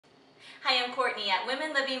Hi, I'm Courtney at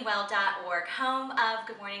womenlivingwell.org, home of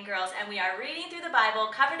Good Morning Girls, and we are reading through the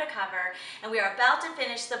Bible cover to cover, and we are about to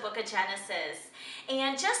finish the book of Genesis.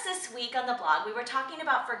 And just this week on the blog, we were talking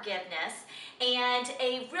about forgiveness, and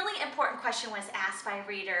a really important question was asked by a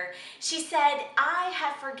reader. She said, I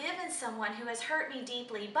have forgiven someone who has hurt me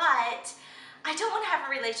deeply, but I don't want to have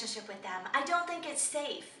a relationship with them. I don't think it's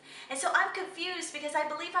safe. And so I'm confused because I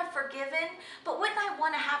believe I've forgiven, but wouldn't I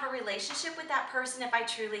want to have a relationship with that person if I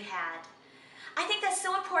truly had? I think that's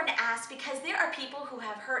so important to ask because there are people who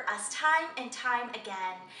have hurt us time and time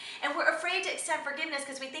again. And we're afraid to extend forgiveness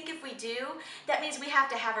because we think if we do, that means we have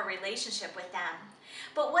to have a relationship with them.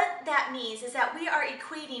 But what that means is that we are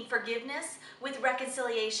equating forgiveness with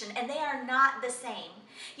reconciliation, and they are not the same.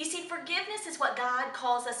 You see, forgiveness is what God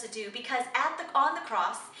calls us to do because on the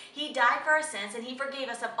cross, He died for our sins and He forgave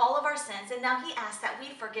us of all of our sins, and now He asks that we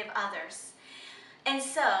forgive others. And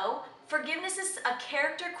so, forgiveness is a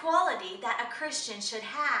character quality that a Christian should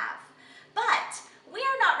have. But we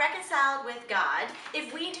are not reconciled with God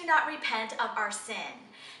if we do not repent of our sin.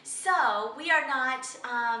 So we are not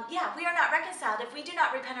reconciled if we do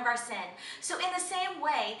not repent of our sin. So in the same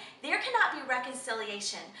way, there cannot be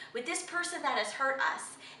reconciliation with this person that has hurt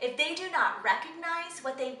us if they do not recognize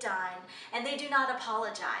what they've done and they do not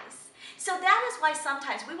apologize. So that is why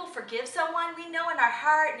sometimes we will forgive someone. We know in our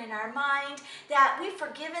heart and in our mind that we've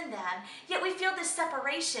forgiven them, yet we feel this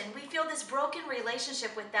separation. We feel this broken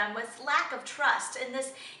relationship with them with lack of trust and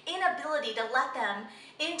this inability to let them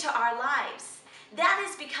into our lives. That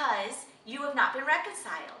is because you have not been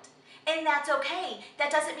reconciled. And that's okay.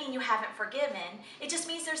 That doesn't mean you haven't forgiven. It just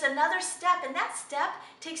means there's another step, and that step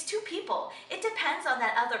takes two people. It depends on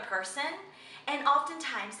that other person. And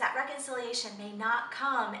oftentimes that reconciliation may not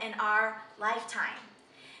come in our lifetime.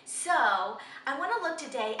 So I want to look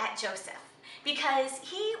today at Joseph because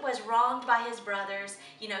he was wronged by his brothers,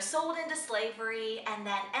 sold into slavery and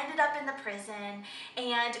then ended up in the prison.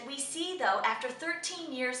 And we see though, after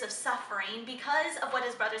 13 years of suffering because of what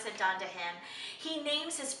his brothers had done to him, he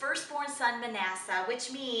names his firstborn son Manasseh,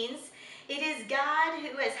 which means it is God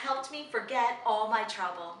who has helped me forget all my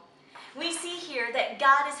trouble. We see here that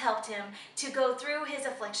God has helped him to go through his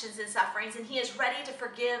afflictions and sufferings, and he is ready to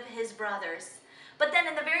forgive his brothers. But then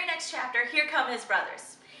in the very next chapter, here come his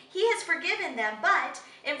brothers. He has forgiven them, but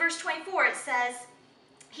in verse 24 it says,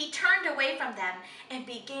 he turned away from them and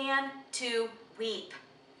began to weep.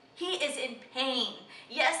 He is in pain.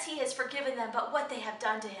 Yes, he has forgiven them, but what they have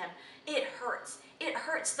done to him, it hurts. It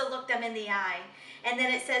hurts to look them in the eye. And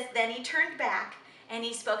then it says, then he turned back and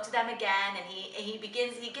he spoke to them again, and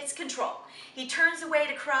he gets control. He turns away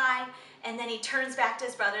to cry, and then he turns back to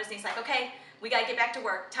his brothers, and he's like, okay, we got to get back to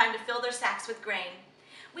work. Time to fill their sacks with grain.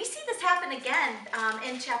 We see this happen again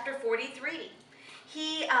in chapter 43.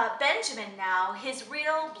 Benjamin now, his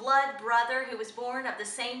real blood brother who was born of the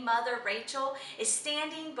same mother, Rachel, is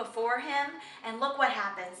standing before him, and look what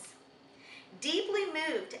happens. Deeply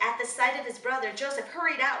moved at the sight of his brother, Joseph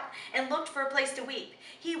hurried out and looked for a place to weep.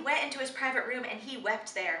 He went into his private room and he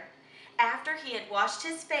wept there. After he had washed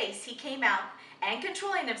his face, he came out and,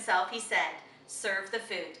 controlling himself, he said, serve the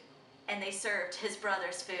food. And they served his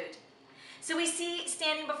brother's food. So we see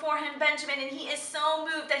standing before him Benjamin, and he is so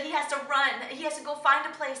moved that he has to run. He has to go find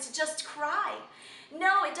a place to just cry.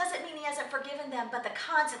 No, it doesn't mean he hasn't forgiven them, but the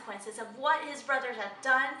consequences of what his brothers have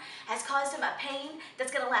done has caused him a pain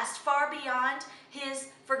that's going to last far beyond his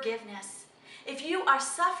forgiveness. If you are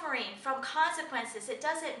suffering from consequences, it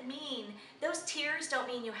doesn't mean, those tears don't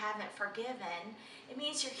mean you haven't forgiven. It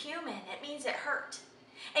means you're human. It means it hurt.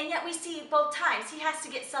 And yet we see both times he has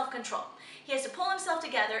to get self-control. He has to pull himself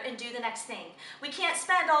together and do the next thing. We can't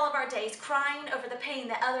spend all of our days crying over the pain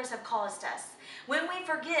that others have caused us. When we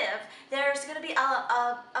forgive, there's going to be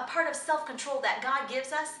a part of self-control that God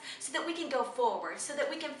gives us so that we can go forward, so that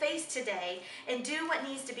we can face today and do what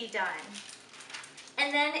needs to be done.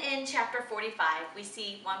 And then in chapter 45, we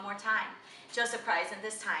see one more time. Joseph cries, and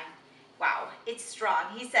this time, wow, it's strong.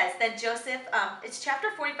 He says, then Joseph, it's chapter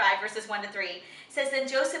 45, verses 1 to 3, says, then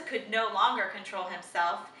Joseph could no longer control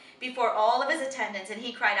himself before all of his attendants, and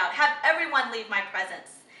he cried out, have everyone leave my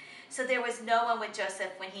presence. So there was no one with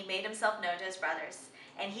Joseph when he made himself known to his brothers.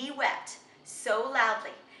 And he wept so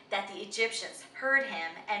loudly that the Egyptians heard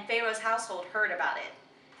him, and Pharaoh's household heard about it.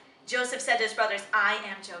 Joseph said to his brothers, I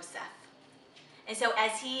am Joseph. And so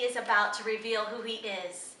as he is about to reveal who he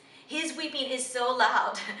is, his weeping is so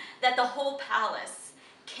loud that the whole palace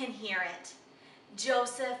can hear it.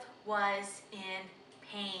 Joseph was in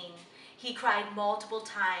pain. He cried multiple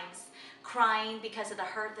times, crying because of the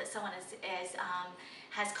hurt that someone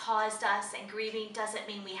has caused us, and grieving doesn't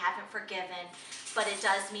mean we haven't forgiven, but it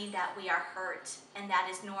does mean that we are hurt, and that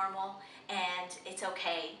is normal, and it's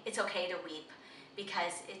okay. It's okay to weep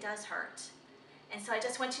because it does hurt. And so I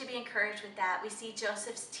just want you to be encouraged with that. We see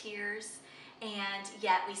Joseph's tears, and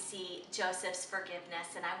yet we see Joseph's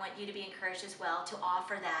forgiveness. And I want you to be encouraged as well to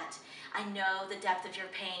offer that. I know the depth of your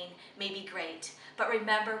pain may be great, but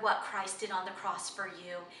remember what Christ did on the cross for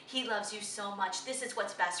you. He loves you so much. This is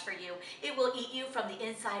what's best for you. It will eat you from the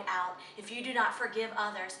inside out if you do not forgive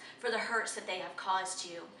others for the hurts that they have caused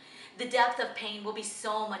you. The depth of pain will be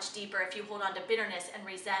so much deeper if you hold on to bitterness and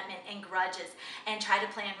resentment and grudges and try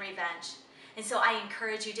to plan revenge. And so I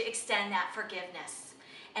encourage you to extend that forgiveness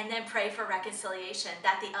and then pray for reconciliation,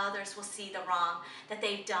 that the others will see the wrong that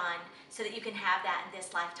they've done so that you can have that in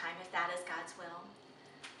this lifetime if that is God's will.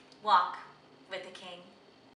 Walk with the King.